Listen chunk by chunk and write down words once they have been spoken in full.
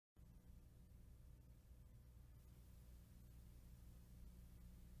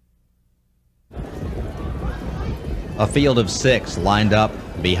A field of 6 lined up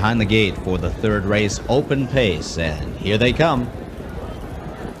behind the gate for the third race, Open Pace, and here they come.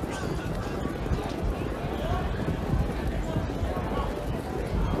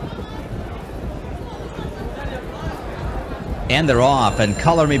 And they're off, and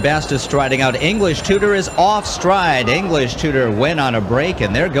Color Me Best is striding out. English Tutor is off stride. English Tutor went on a break,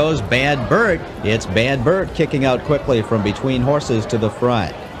 and there goes Bad Bert. It's Bad Bert kicking out quickly from between horses to the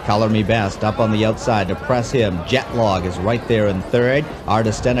front. Color Me Best up on the outside to press him. Jetlog is right there in third.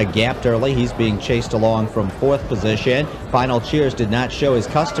 Artistena gapped early. He's being chased along from fourth position. Final Cheers did not show his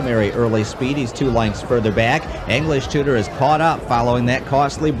customary early speed. He's 2 lengths further back. English Tutor is caught up following that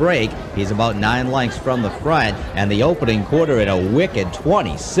costly break. He's about 9 lengths from the front, and the opening quarter in a wicked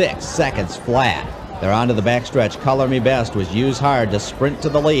 26 seconds flat. They're onto the backstretch. Color Me Best was used hard to sprint to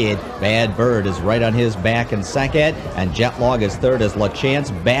the lead. Bad Bird is right on his back in second, and Jetlog is third as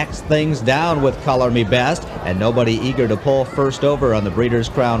LaChance backs things down with Color Me Best, and nobody eager to pull first over on the Breeders'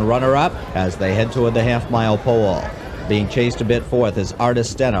 Crown runner-up as they head toward the half-mile pole. Being chased a bit fourth is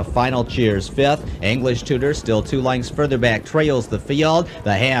Artistena. Final Cheers fifth. English Tutor still 2 lengths further back trails the field.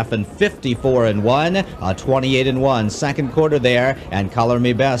 The half and 54-1. A 28-1 second quarter there, and Color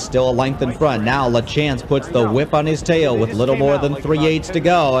Me Best still a length in front. Now LaChance puts the whip on his tail with little more than 3/8 to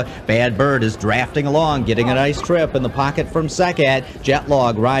go. Bad Bird is drafting along, getting a nice trip in the pocket from second.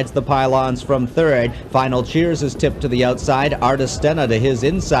 Jetlog rides the pylons from third. Final Cheers is tipped to the outside. Artistena to his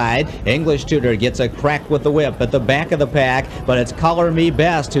inside. English Tutor gets a crack with the whip at the back of the pack, but it's Color Me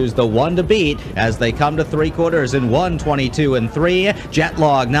Best who's the one to beat as they come to 3 quarters in 1:22-3.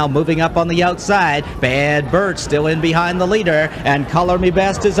 Jetlog now moving up on the outside. Bad Bert still in behind the leader, and Color Me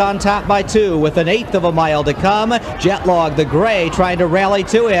Best is on top by 2 with 1/8 of a mile to come. Jetlog, the gray, trying to rally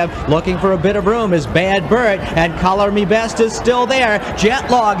to him, looking for a bit of room is Bad Bert, and Color Me Best is still there.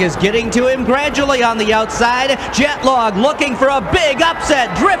 Jetlog is getting to him gradually on the outside. Jetlog looking for a big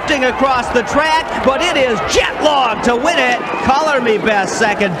upset, drifting across the track, but it is Jetlog to win it. Color Me Best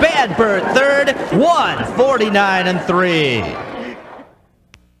second, Bad Bert third, 1:49-3.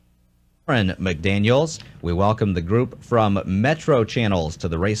 Warren McDaniels, we welcome the group from Metro Channels to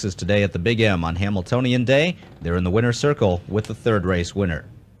the races today at the Big M on Hamiltonian Day. They're in the winner's circle with the third race winner.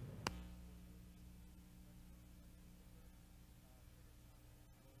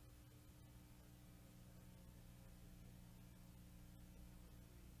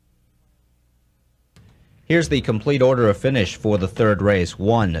 Here's the complete order of finish for the third race.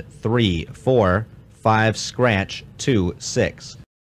 1, 3, 4, 5, scratch, 2, 6.